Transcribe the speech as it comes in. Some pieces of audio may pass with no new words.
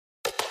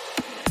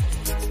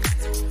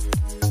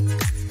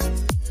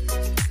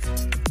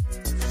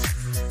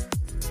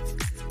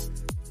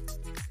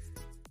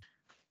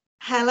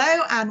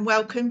Hello and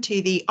welcome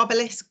to the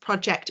Obelisk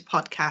Project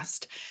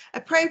podcast,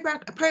 a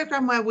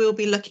program where we'll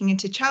be looking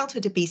into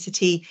childhood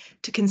obesity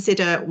to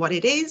consider what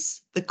it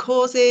is, the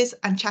causes,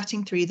 and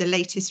chatting through the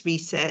latest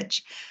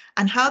research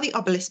and how the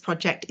Obelisk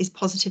Project is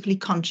positively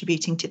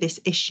contributing to this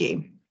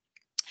issue.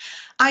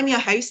 I'm your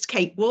host,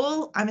 Kate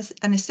Wall. I'm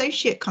an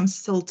associate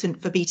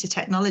consultant for beta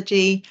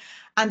technology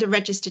and a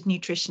registered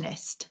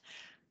nutritionist.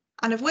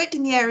 And I've worked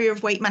in the area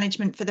of weight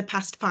management for the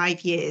past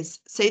 5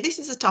 years. So this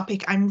is a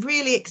topic I'm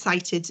really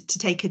excited to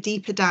take a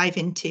deeper dive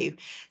into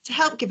to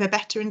help give a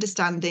better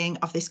understanding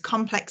of this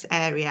complex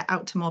area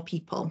out to more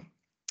people.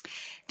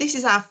 This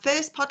is our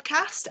first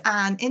podcast,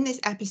 and in this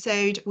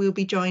episode, we'll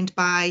be joined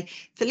by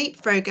Philippe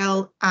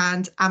Frogel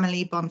and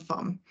Amélie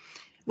Bonfom,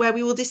 where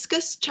we will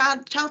discuss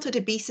childhood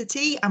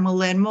obesity, and we'll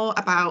learn more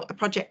about a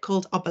project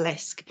called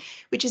Obelisk,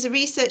 which is a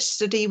research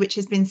study which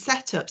has been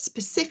set up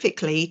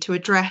specifically to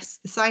address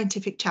the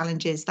scientific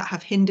challenges that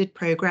have hindered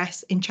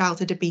progress in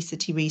childhood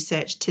obesity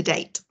research to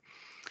date.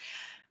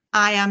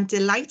 I am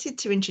delighted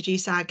to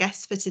introduce our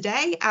guests for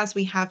today, as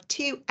we have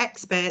two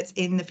experts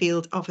in the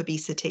field of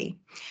obesity.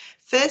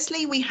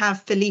 Firstly, we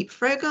have Philippe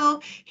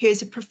Frogel, who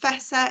is a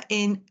professor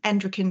in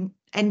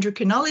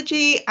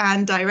endocrinology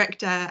and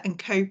director and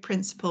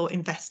co-principal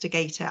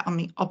investigator on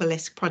the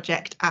Obelisk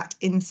project at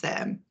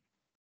INSERM.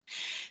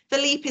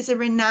 Philippe is a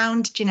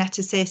renowned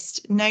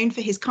geneticist known for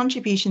his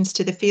contributions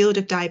to the field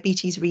of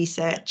diabetes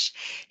research.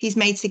 He's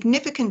made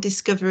significant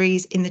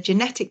discoveries in the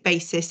genetic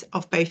basis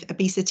of both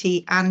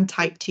obesity and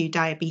type 2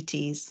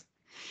 diabetes.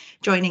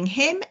 Joining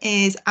him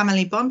is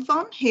Amélie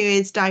Bonfom, who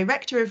is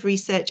Director of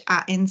Research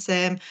at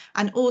INSERM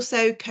and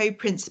also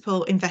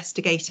co-principal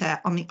investigator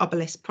on the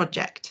Obelisk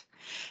project.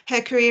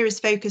 Her career is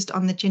focused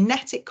on the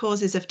genetic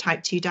causes of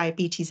type 2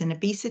 diabetes and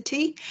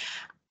obesity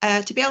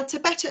to be able to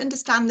better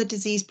understand the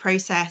disease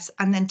process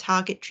and then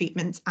target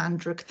treatments and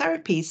drug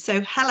therapies.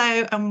 So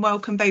hello and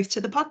welcome both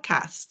to the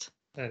podcast.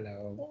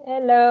 Hello.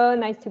 Hello,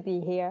 nice to be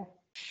here.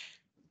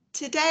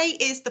 Today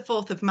is the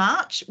 4th of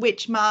March,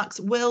 which marks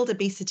World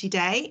Obesity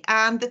Day,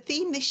 and the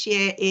theme this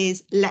year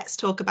is Let's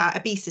Talk About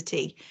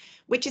Obesity,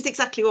 which is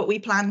exactly what we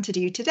plan to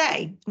do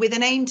today, with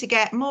an aim to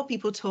get more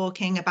people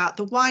talking about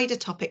the wider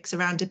topics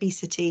around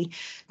obesity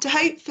to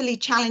hopefully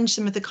challenge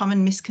some of the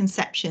common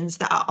misconceptions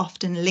that are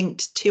often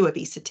linked to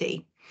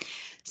obesity.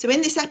 So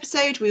in this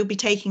episode, we'll be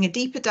taking a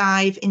deeper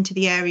dive into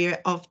the area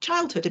of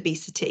childhood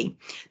obesity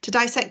to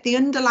dissect the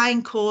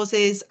underlying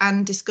causes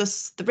and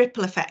discuss the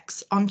ripple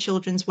effects on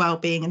children's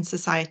well-being and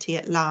society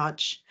at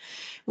large.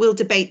 We'll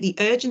debate the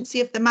urgency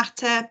of the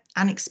matter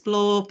and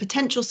explore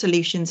potential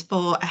solutions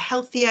for a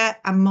healthier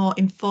and more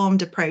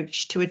informed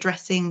approach to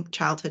addressing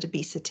childhood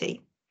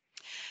obesity.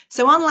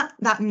 So on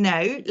that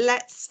note,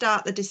 let's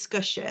start the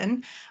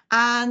discussion,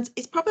 and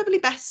it's probably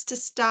best to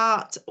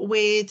start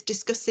with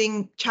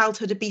discussing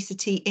childhood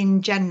obesity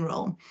in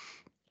general.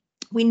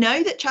 We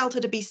know that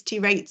childhood obesity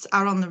rates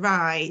are on the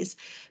rise,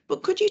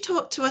 but could you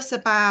talk to us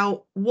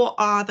about what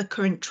are the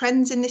current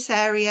trends in this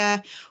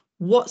area?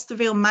 What's the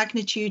real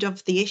magnitude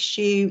of the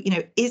issue?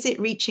 Is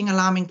it reaching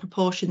alarming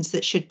proportions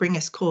that should bring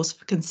us cause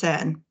for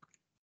concern?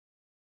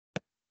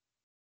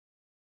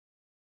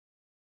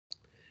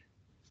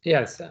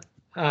 Yes.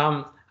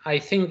 I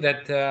think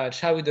that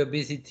childhood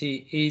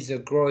obesity is a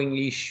growing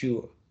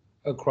issue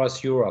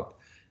across Europe.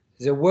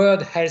 The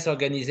World Health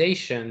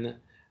Organization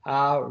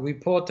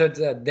reported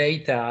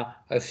data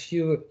a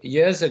few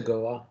years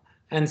ago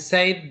and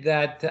said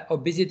that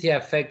obesity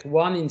affects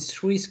 1 in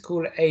 3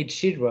 school-age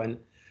children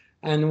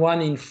and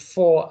 1 in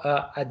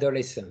 4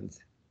 adolescents.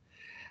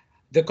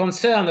 The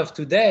concern of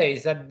today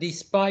is that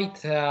despite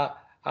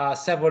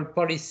several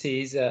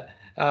policies to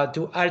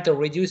halt or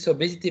reduce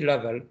obesity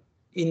level,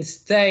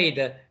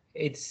 instead,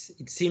 it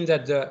seems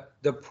that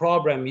the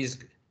problem is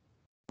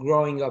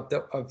growing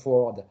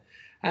upward.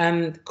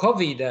 And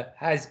COVID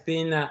has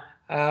been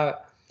a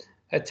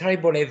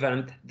terrible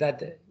event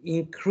that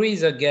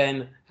increased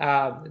again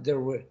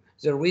the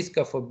risk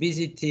of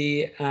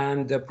obesity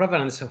and the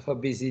prevalence of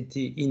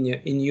obesity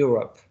in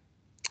Europe.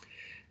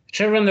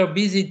 Children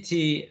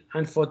obesity,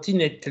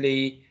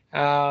 unfortunately,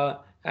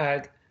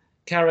 carried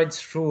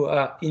through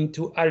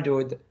into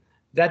adulthood.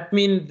 That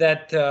means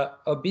that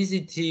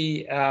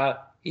obesity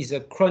is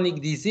a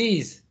chronic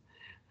disease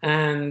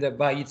and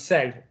by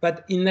itself.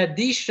 But in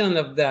addition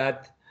of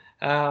that,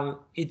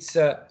 it's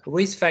a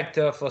risk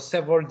factor for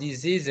several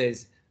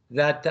diseases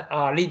that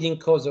are leading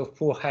cause of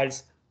poor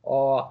health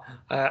or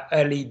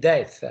early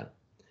death.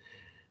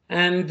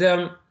 And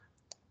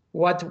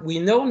what we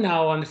know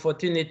now,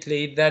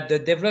 unfortunately, that the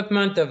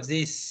development of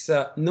this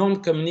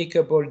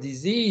non-communicable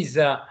disease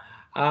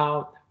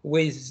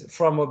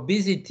from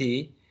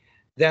obesity,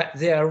 that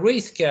their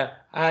risk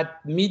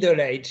at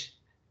middle age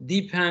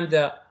depend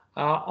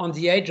on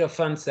the age of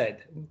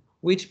onset,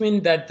 which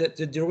means that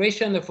the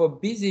duration of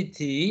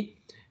obesity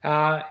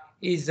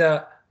is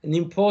an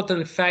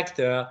important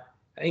factor,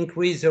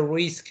 increase the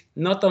risk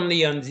not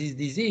only on this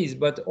disease,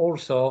 but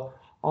also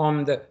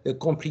on the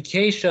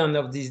complication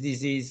of this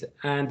disease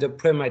and the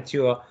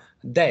premature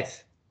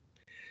death.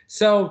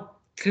 So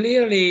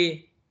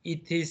clearly,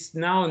 it is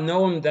now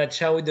known that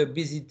childhood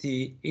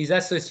obesity is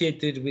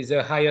associated with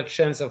a higher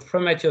chance of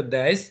premature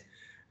death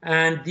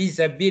and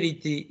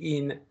disability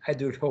in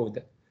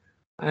adulthood.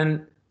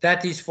 And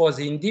that is for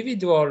the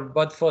individual,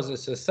 but for the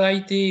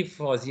society,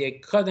 for the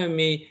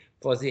economy,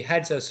 for the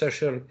health and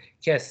social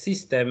care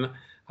system,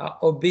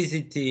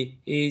 obesity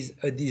is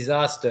a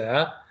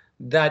disaster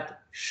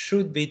that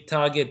should be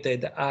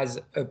targeted as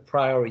a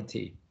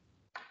priority.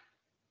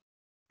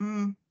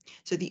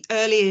 So the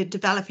earlier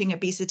developing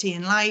obesity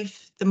in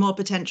life, the more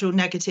potential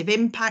negative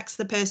impacts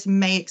the person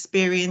may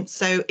experience.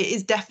 So it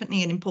is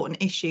definitely an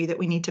important issue that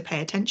we need to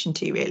pay attention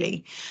to,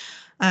 really.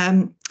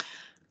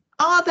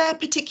 Are there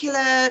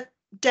particular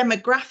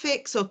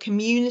demographics or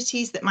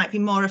communities that might be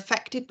more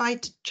affected by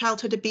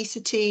childhood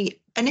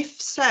obesity? And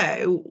if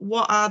so,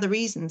 what are the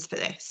reasons for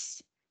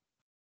this?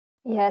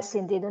 Yes,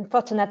 indeed.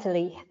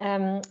 Unfortunately,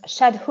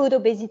 childhood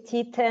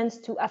obesity tends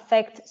to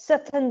affect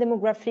certain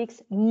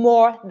demographics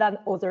more than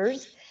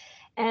others.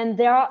 And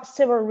there are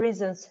several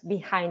reasons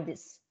behind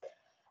this.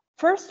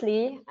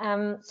 Firstly,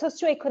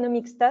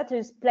 socioeconomic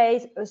status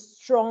plays a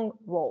strong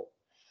role.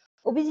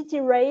 Obesity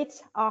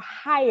rates are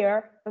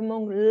higher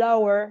among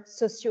lower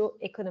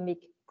socioeconomic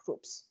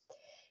groups.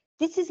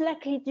 This is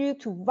likely due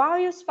to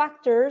various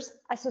factors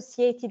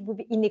associated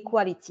with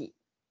inequality.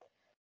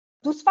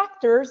 Those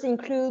factors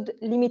include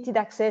limited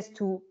access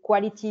to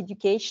quality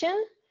education,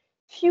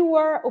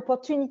 fewer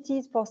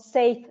opportunities for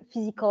safe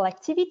physical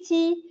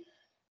activity,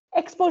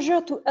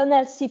 exposure to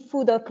unhealthy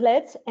food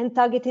outlets and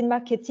targeted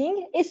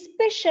marketing,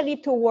 especially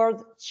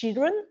towards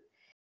children,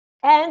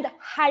 and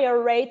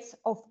higher rates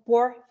of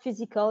poor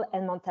physical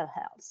and mental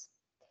health.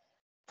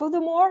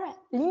 Furthermore,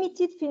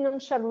 limited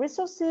financial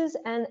resources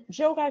and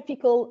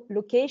geographical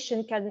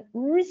location can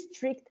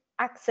restrict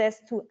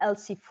access to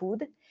healthy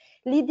food,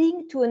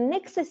 leading to an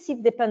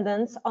excessive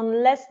dependence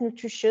on less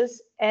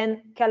nutritious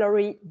and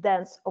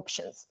calorie-dense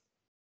options.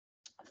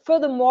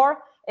 Furthermore,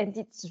 and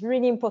it's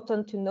really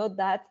important to note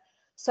that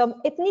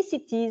some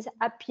ethnicities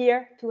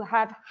appear to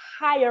have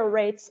higher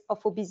rates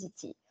of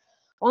obesity.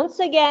 Once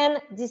again,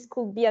 this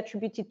could be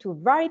attributed to a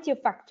variety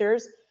of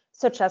factors,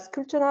 such as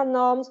cultural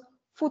norms,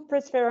 food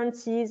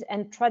preferences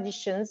and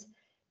traditions,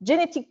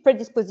 genetic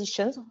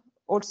predispositions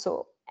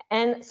also,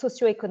 and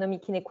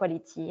socioeconomic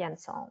inequality, and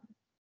so on.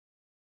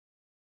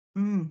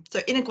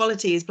 So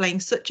inequality is playing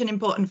such an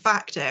important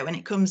factor when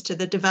it comes to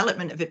the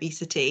development of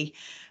obesity.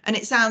 And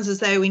it sounds as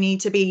though we need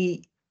to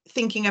be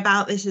thinking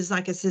about this as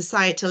like a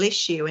societal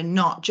issue and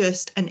not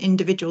just an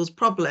individual's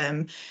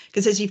problem.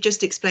 Because as you've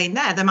just explained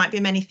there might be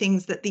many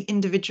things that the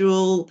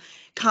individual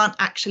can't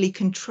actually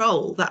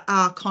control that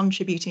are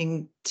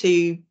contributing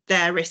to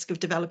their risk of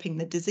developing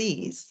the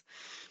disease.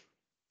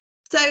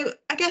 So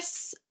I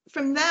guess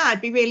from there,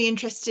 I'd be really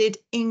interested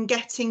in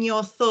getting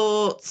your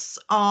thoughts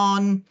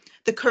on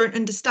the current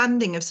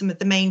understanding of some of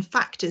the main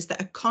factors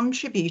that are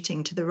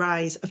contributing to the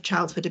rise of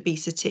childhood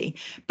obesity,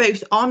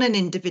 both on an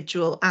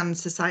individual and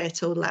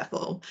societal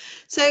level.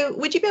 So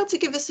would you be able to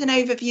give us an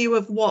overview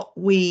of what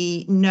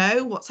we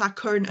know, what's our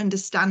current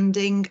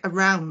understanding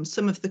around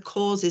some of the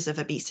causes of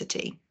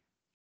obesity?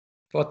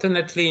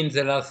 Fortunately, in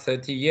the last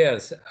 30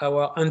 years,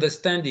 our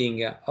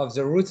understanding of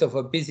the roots of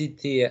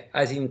obesity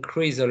has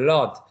increased a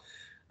lot,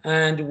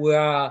 and we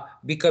are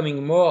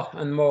becoming more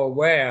and more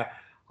aware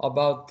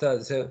about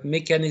the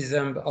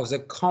mechanism of the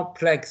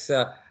complex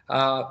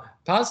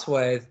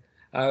pathways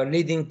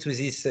leading to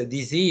this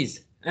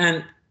disease.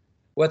 And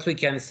what we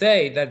can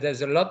say that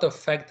there's a lot of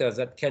factors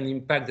that can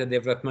impact the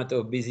development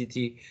of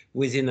obesity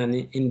within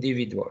an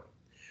individual.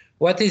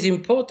 What is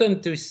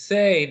important to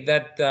say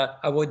that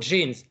our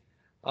genes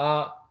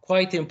are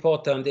quite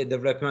important in the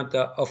development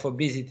of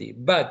obesity,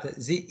 but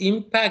the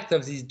impact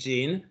of this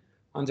gene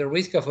on the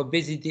risk of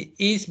obesity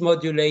is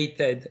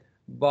modulated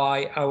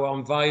by our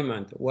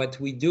environment, what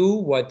we do,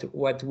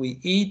 what we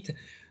eat,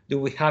 do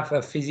we have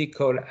a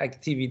physical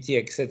activity,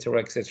 etc.,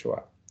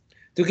 etc.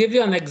 To give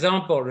you an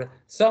example,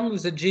 some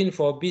of the genes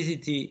for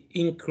obesity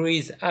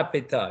increase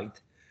appetite,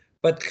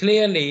 but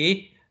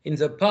clearly in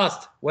the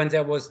past, when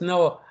there was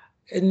no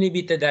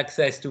unlimited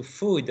access to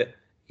food,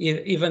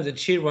 even the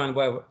children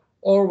were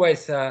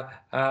always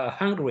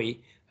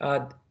hungry,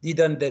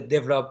 didn't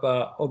develop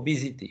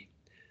obesity.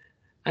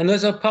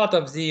 Another part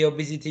of the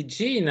obesity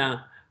gene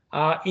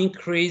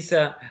increase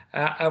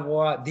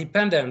our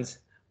dependence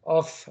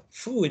of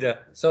food.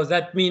 So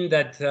that means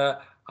that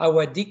how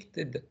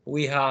addicted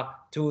we are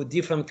to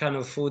different kind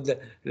of food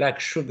like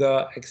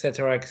sugar,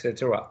 etc.,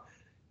 etc.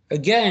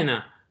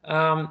 Again,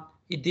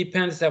 it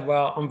depends on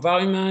our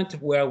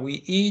environment, where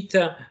we eat,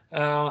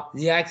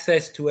 the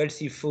access to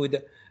healthy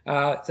food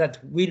that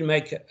will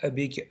make a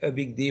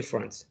big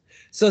difference.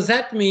 So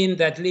that means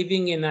that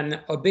living in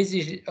an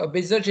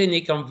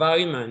obesogenic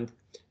environment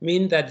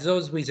means that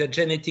those with a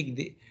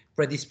genetic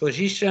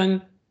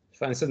predisposition,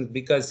 for instance,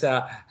 because they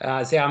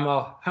are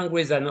more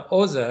hungry than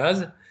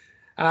others,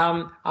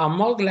 are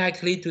more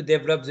likely to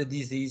develop the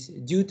disease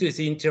due to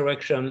the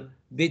interaction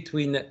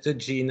between the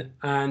gene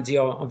and the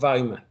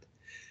environment.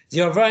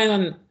 The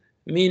environment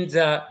means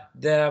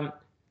the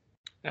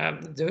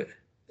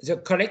the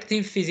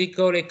collective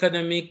physical,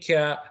 economic,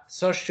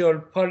 social,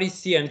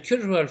 policy, and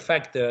cultural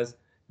factors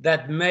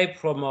that may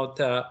promote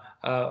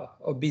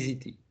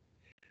obesity.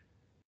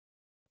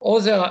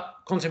 Other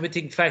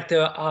contributing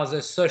factors are the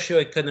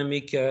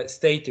socioeconomic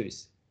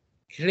status.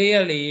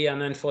 Clearly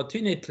and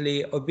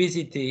unfortunately,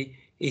 obesity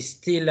is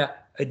still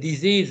a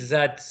disease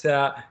that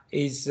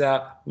is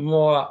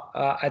more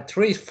at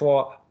risk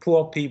for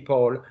poor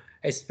people,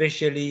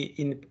 especially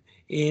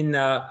in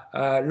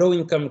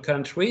low-income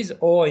countries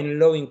or in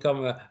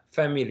low-income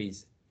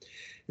families.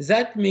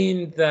 That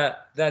means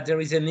that there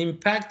is an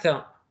impact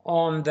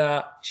on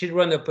the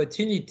children's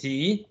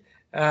opportunity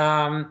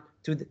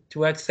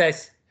to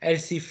access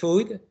healthy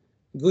food,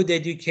 good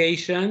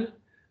education,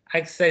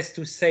 access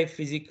to safe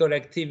physical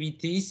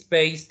activity,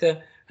 space,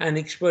 and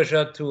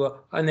exposure to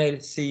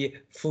unhealthy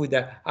food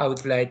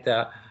outlet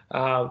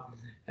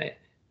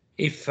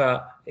if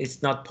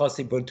it's not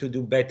possible to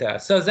do better.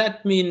 So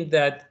that means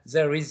that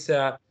there is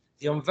the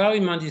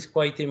environment is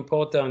quite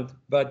important,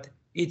 but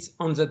it's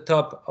on the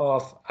top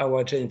of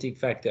our genetic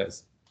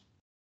factors.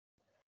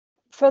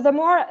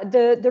 Furthermore,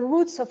 the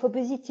roots of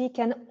obesity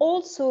can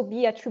also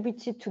be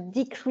attributed to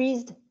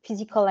decreased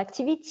physical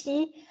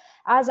activity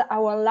as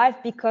our life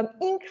becomes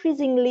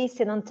increasingly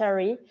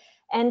sedentary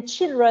and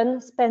children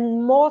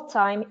spend more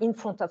time in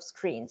front of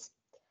screens.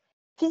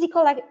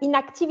 Physical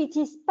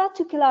inactivity is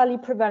particularly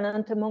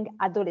prevalent among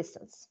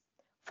adolescents.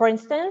 For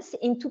instance,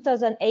 in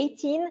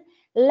 2018,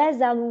 less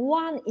than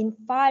 1 in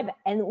 5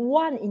 and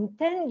 1 in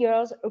 10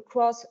 girls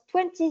across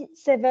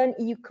 27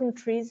 EU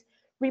countries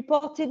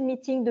reported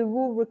meeting the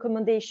WHO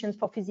recommendations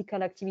for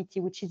physical activity,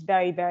 which is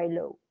very, very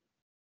low.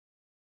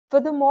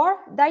 Furthermore,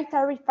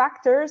 dietary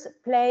factors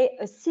play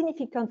a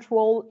significant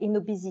role in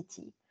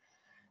obesity.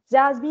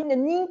 There has been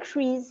an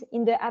increase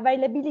in the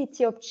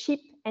availability of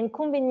cheap and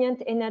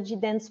convenient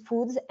energy-dense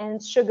foods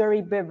and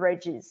sugary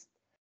beverages.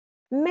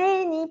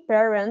 Many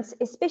parents,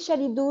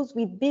 especially those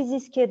with busy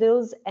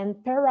schedules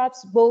and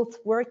perhaps both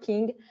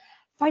working,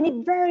 find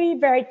it very,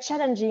 very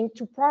challenging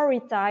to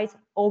prioritize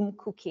home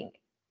cooking.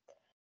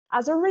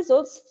 As a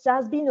result, there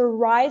has been a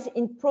rise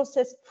in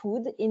processed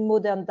food in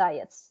modern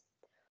diets.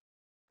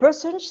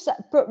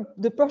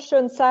 The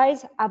portion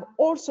size have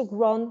also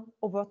grown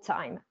over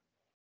time.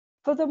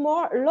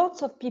 Furthermore,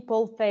 lots of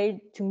people fail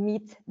to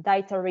meet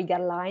dietary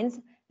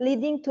guidelines,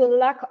 leading to a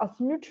lack of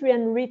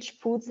nutrient-rich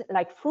foods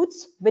like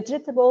fruits,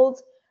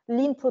 vegetables,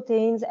 lean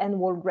proteins, and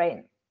whole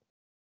grain.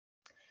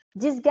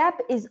 This gap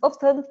is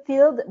often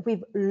filled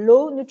with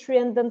low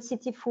nutrient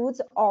density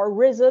foods or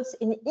results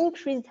in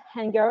increased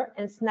hunger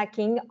and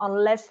snacking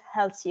on less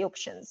healthy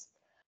options.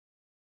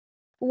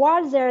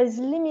 While there is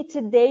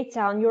limited data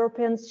on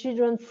European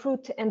children's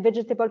fruit and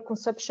vegetable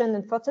consumption,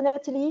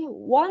 unfortunately,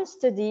 one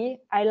study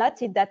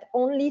highlighted that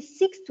only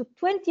 6 to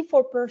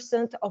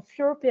 24% of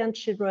European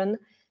children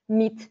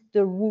meet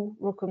the WHO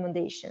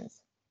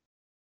recommendations.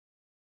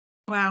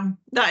 Wow,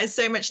 that is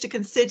so much to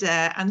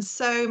consider and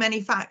so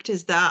many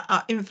factors that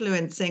are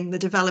influencing the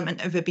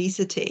development of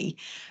obesity.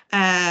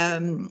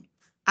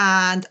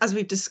 And as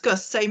we've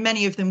discussed, so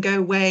many of them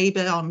go way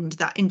beyond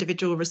that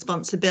individual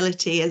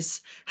responsibility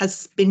as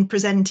has been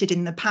presented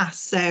in the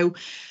past. So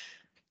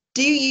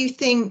do you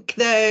think,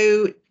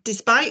 though,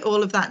 despite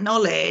all of that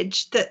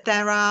knowledge, that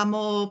there are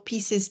more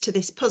pieces to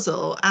this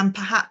puzzle and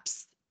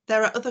perhaps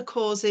there are other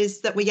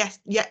causes that we're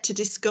yet to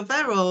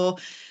discover, or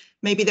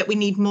maybe that we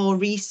need more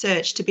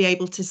research to be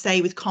able to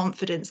say with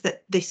confidence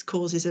that this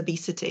causes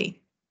obesity?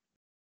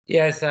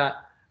 Yes,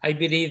 I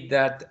believe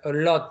that a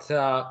lot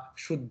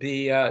should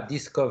be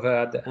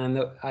discovered,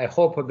 and I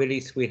hope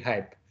Obelix will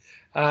help.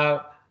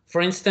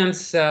 For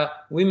instance,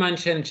 we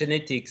mentioned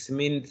genetics,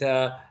 means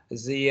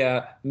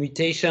the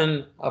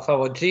mutation of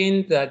our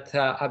gene that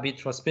have been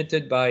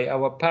transmitted by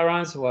our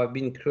parents who have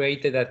been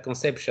created at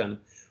conception.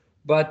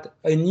 But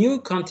a new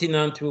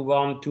continent we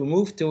want to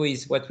move to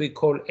is what we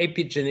call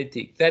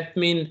epigenetic. That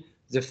means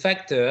the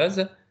factors,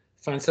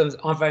 for instance,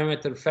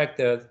 environmental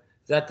factors,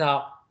 that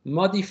are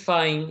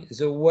modifying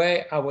the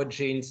way our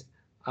genes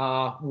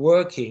are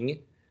working.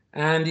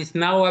 And it's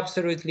now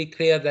absolutely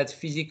clear that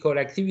physical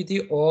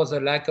activity or the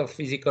lack of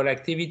physical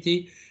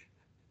activity,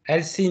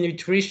 healthy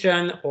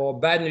nutrition or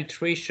bad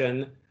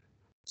nutrition,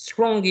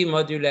 strongly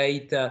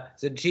modulate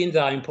the genes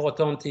that are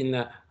important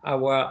in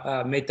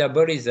our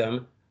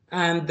metabolism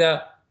and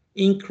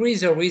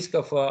increase the risk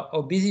of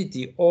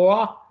obesity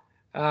or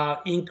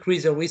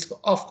increase the risk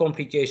of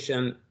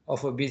complication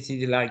of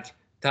obesity like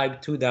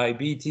type 2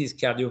 diabetes,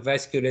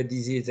 cardiovascular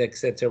disease,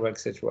 etc.,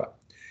 etc.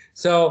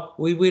 So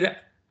we will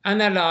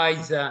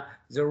analyze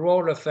the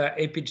role of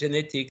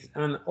epigenetics,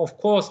 and of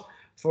course,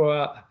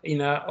 for in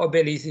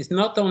Obelix is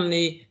not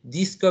only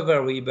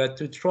discovery, but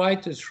to try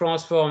to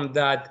transform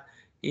that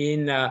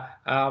in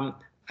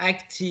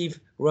active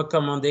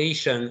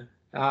recommendation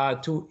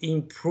to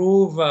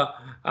improve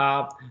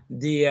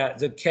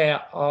the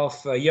care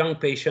of young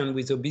patients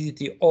with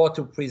obesity or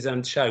to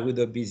prevent childhood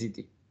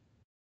obesity.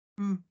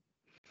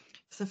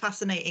 It's a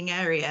fascinating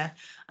area,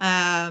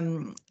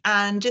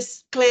 and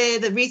just clear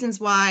the reasons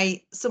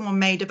why someone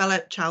may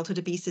develop childhood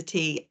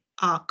obesity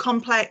are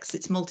complex,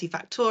 it's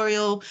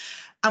multifactorial,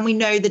 and we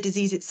know the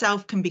disease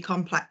itself can be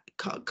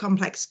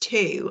complex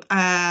too.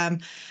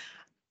 And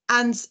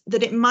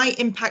that it might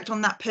impact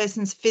on that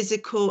person's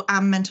physical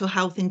and mental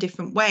health in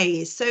different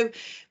ways. So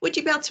would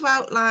you be able to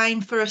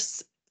outline for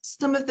us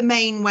some of the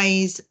main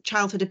ways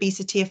childhood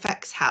obesity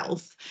affects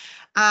health,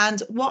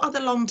 and what are the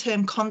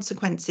long-term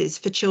consequences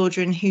for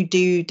children who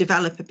do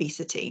develop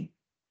obesity?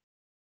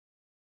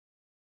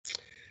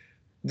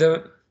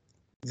 The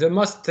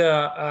most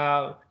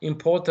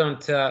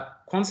important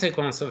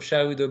consequence of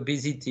childhood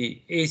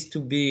obesity is to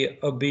be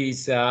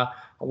obese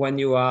when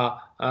you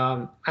are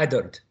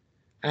adult.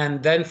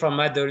 And then from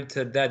adult,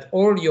 that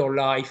all your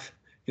life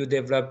you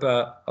develop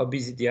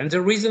obesity. And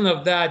the reason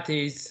of that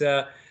is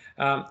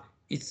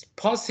it's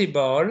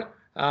possible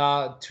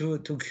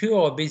to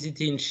cure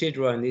obesity in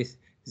children.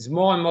 It's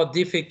more and more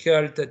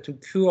difficult to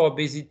cure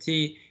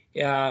obesity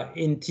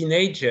in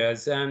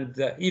teenagers, and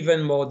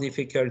even more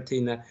difficult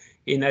in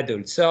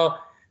adults. So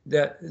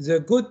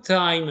the good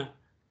time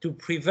to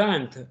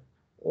prevent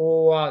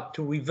or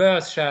to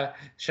reverse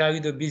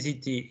childhood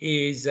obesity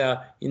is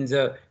in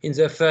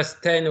the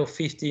first 10 or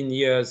 15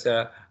 years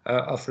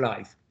of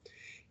life.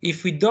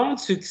 If we don't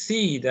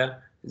succeed,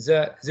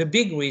 the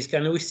big risk,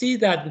 and we see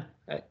that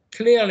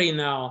clearly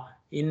now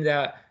in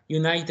the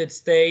United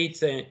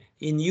States, in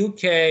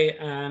UK,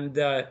 and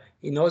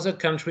in other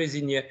countries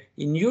in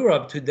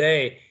Europe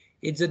today,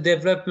 it's the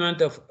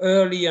development of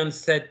early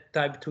onset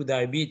type 2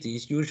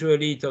 diabetes.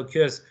 Usually it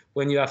occurs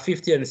when you are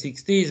 50 and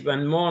 60s, but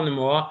more and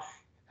more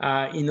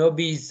in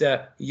obese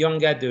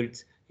young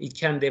adults, it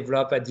can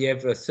develop at the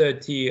age of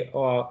 30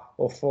 or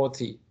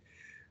 40.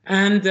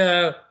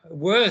 And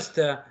worst,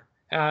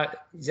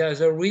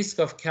 there's a risk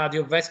of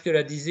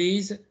cardiovascular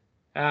disease,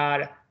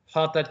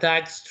 heart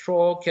attack,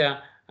 stroke,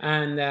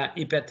 and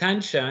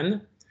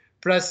hypertension,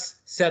 plus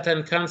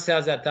certain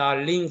cancers that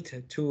are linked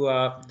to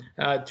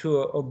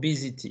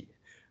obesity.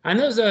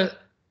 Another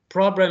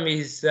problem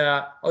is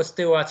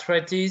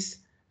osteoarthritis,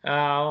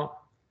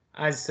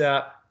 as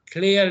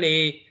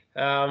clearly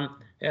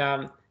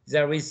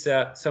there is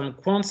some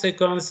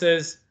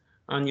consequences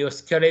on your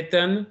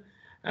skeleton,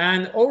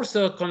 and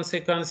also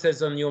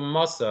consequences on your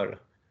muscle.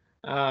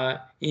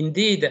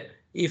 Indeed,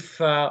 if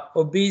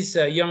obese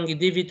young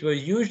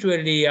individuals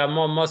usually are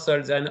more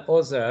muscle than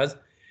others,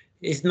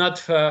 it's not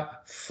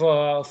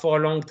for a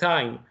long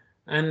time.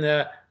 And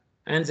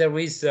there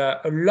is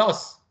a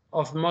loss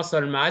of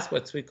muscle mass,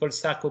 what we call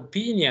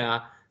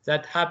sarcopenia,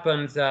 that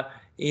happens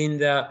in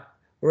the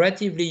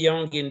relatively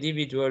young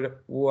individual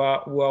who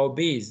are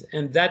obese.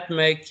 And that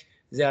makes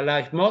their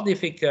life more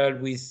difficult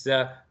with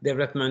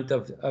development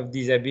of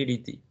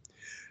disability.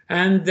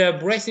 And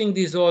breathing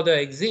disorder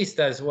exists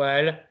as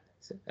well,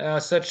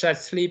 such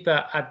as sleep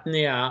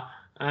apnea,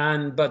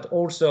 but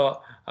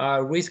also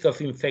risk of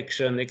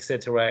infection,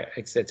 etc.,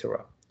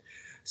 etc.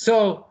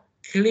 So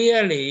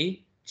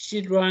clearly,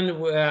 children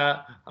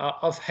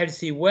of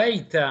healthy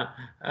weight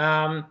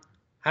have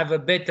a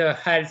better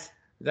health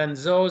than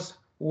those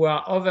who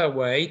are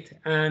overweight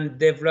and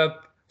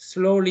develop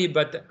slowly,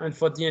 but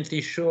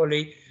unfortunately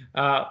surely,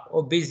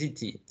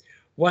 obesity.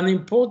 One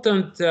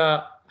important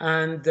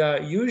and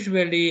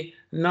usually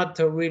not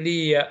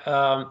really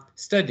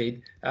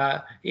studied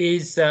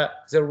is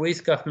the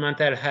risk of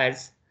mental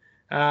health,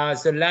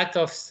 the lack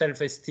of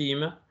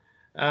self-esteem,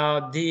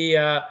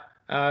 the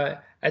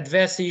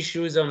adverse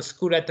issues on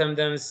school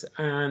attendance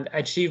and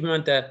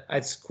achievement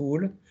at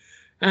school.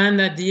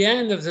 And at the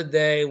end of the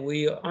day,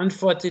 we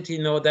unfortunately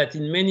know that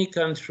in many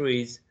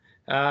countries,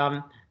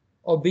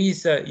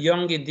 obese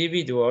young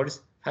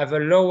individuals have a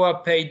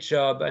lower paid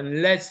job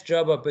and less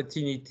job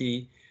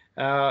opportunity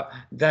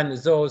than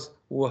those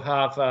who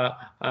have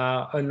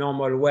a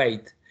normal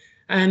weight.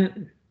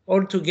 And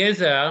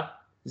altogether,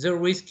 the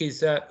risk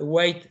is a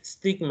weight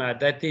stigma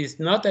that is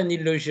not an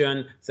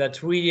illusion,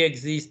 that really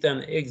exists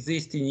and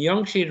exists in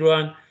young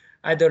children,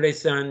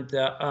 adolescent,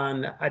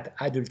 and at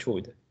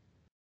adulthood.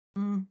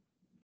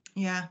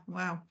 Yeah,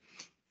 wow.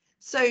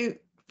 So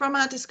from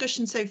our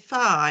discussion so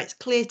far, it's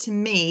clear to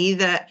me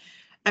that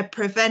a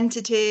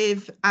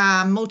preventative,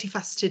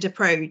 multifaceted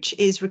approach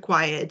is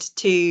required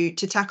to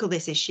tackle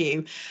this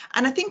issue.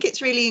 And I think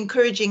it's really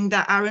encouraging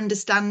that our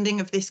understanding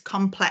of this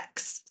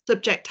complex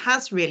subject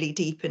has really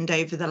deepened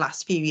over the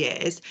last few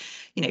years,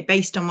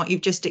 based on what you've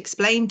just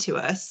explained to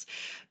us.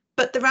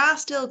 But there are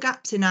still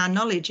gaps in our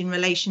knowledge in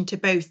relation to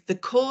both the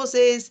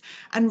causes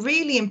and,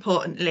 really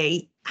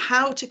importantly,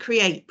 how to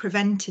create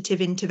preventative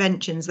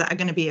interventions that are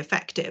going to be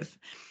effective.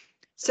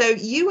 So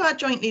you are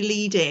jointly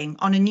leading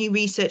on a new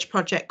research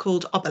project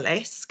called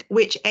Obelisk,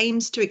 which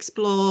aims to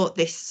explore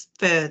this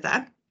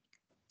further.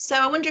 So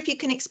I wonder if you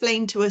can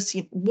explain to us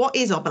what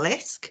is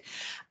Obelisk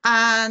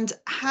and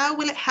how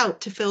will it help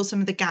to fill some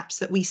of the gaps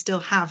that we still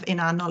have in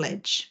our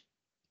knowledge?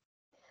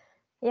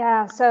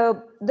 Yeah,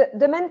 so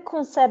the main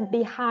concept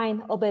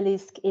behind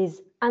Obelisk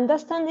is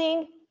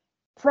understanding,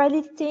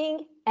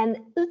 predicting, and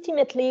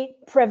ultimately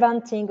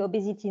preventing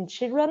obesity in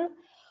children,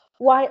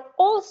 while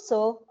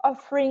also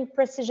offering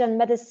precision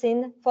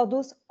medicine for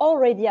those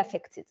already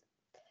affected.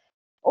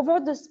 Over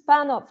the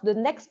span of the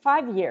next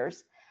 5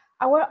 years,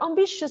 our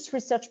ambitious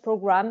research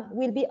program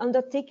will be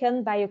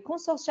undertaken by a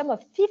consortium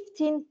of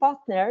 15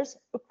 partners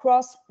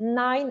across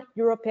 9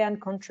 European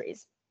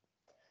countries.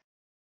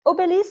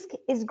 Obelisk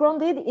is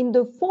grounded in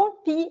the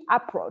 4P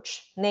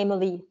approach,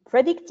 namely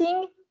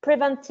predicting,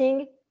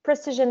 preventing,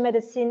 precision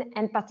medicine,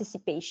 and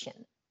participation.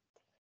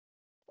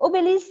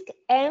 Obelisk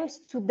aims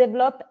to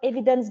develop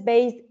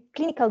evidence-based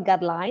clinical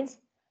guidelines,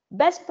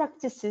 best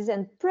practices,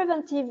 and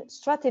preventive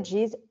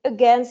strategies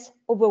against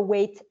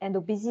overweight and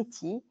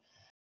obesity,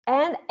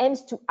 and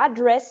aims to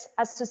address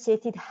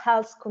associated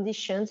health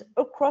conditions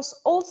across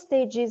all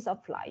stages of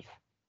life.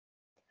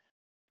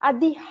 At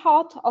the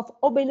heart of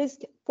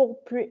Obelisk's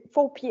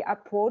 4P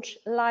approach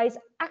lies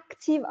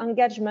active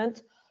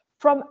engagement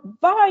from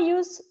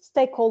various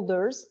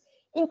stakeholders,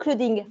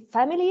 including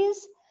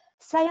families,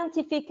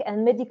 scientific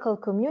and medical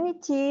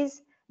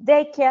communities,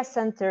 daycare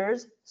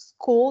centers,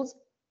 schools,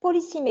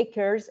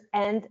 policymakers,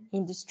 and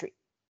industry.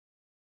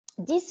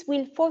 This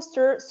will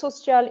foster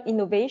social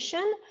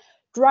innovation,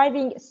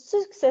 driving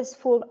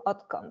successful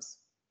outcomes.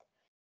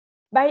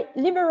 By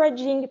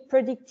leveraging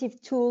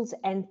predictive tools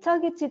and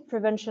targeted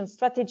prevention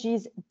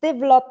strategies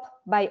developed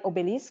by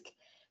Obelisk,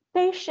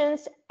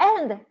 patients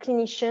and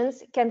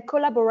clinicians can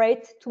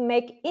collaborate to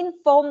make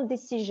informed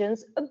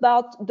decisions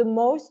about the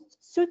most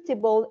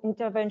suitable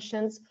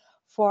interventions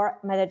for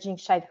managing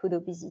childhood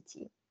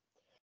obesity.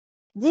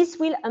 This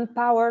will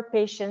empower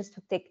patients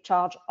to take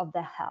charge of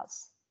their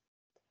health.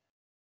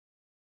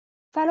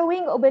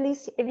 Following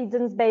Obelisk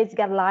evidence-based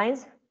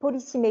guidelines,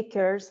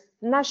 policymakers,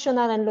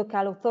 national and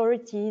local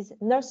authorities,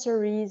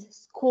 nurseries,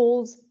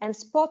 schools, and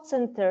sports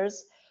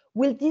centers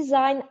will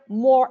design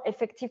more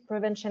effective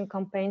prevention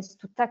campaigns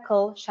to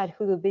tackle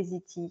childhood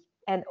obesity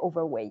and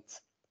overweight.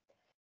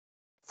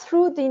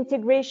 Through the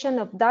integration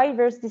of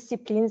diverse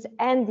disciplines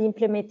and the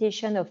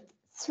implementation of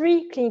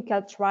 3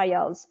 clinical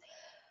trials,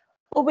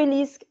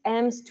 Obelisk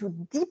aims to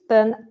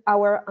deepen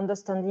our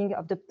understanding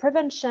of the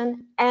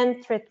prevention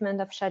and treatment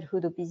of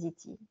childhood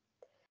obesity.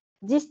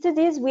 These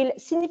studies will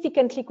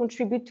significantly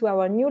contribute to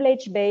our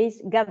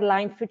knowledge-based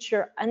guideline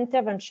future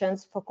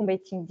interventions for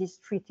combating this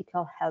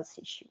critical health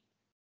issue.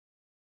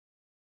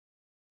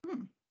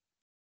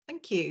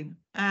 Thank you.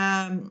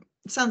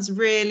 Sounds a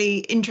really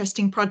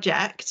interesting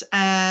project.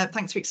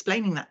 Thanks for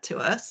explaining that to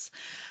us.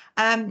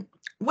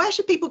 Where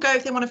should people go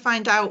if they want to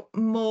find out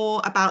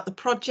more about the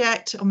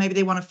project, or maybe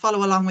they want to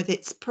follow along with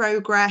its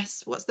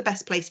progress? What's the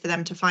best place for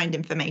them to find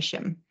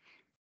information?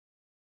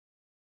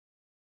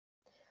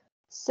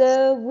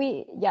 So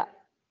we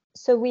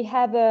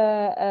have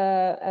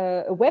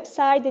a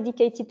website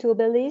dedicated to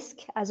Obelisk,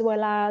 as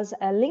well as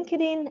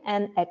LinkedIn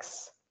and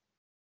X.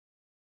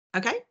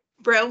 Okay,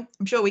 brilliant.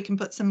 I'm sure we can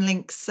put some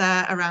links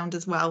around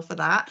as well for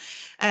that.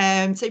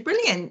 So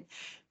brilliant.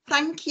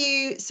 Thank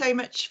you so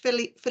much,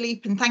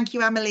 Philippe, and thank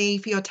you, Amelie,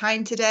 for your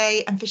time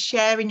today and for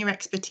sharing your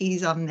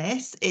expertise on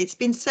this. It's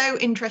been so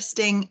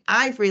interesting.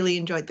 I've really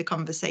enjoyed the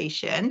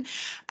conversation.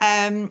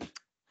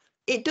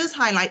 It does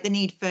highlight the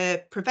need for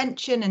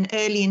prevention and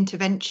early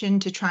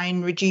intervention to try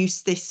and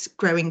reduce this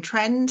growing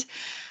trend.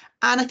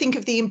 And I think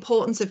of the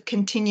importance of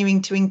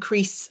continuing to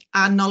increase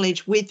our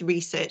knowledge with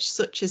research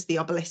such as the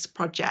Obelisk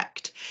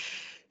project.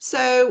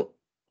 So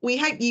we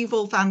hope you've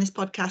all found this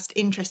podcast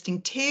interesting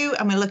too,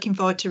 and we're looking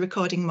forward to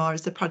recording more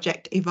as the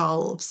project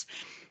evolves.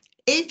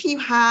 If you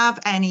have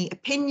any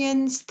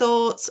opinions,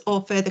 thoughts,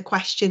 or further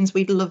questions,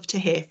 we'd love to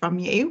hear from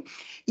you.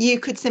 You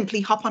could simply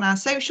hop on our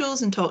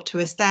socials and talk to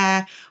us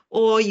there,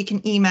 or you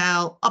can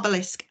email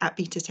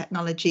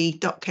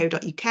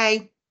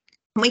obelisk@betatechnology.co.uk.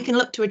 And we can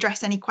look to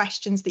address any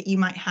questions that you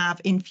might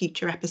have in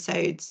future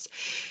episodes.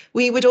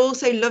 We would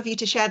also love you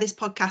to share this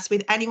podcast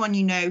with anyone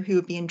you know who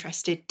would be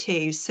interested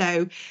too.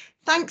 So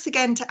thanks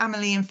again to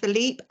Amelie and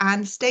Philippe,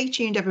 and stay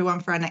tuned everyone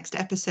for our next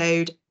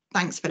episode.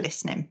 Thanks for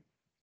listening.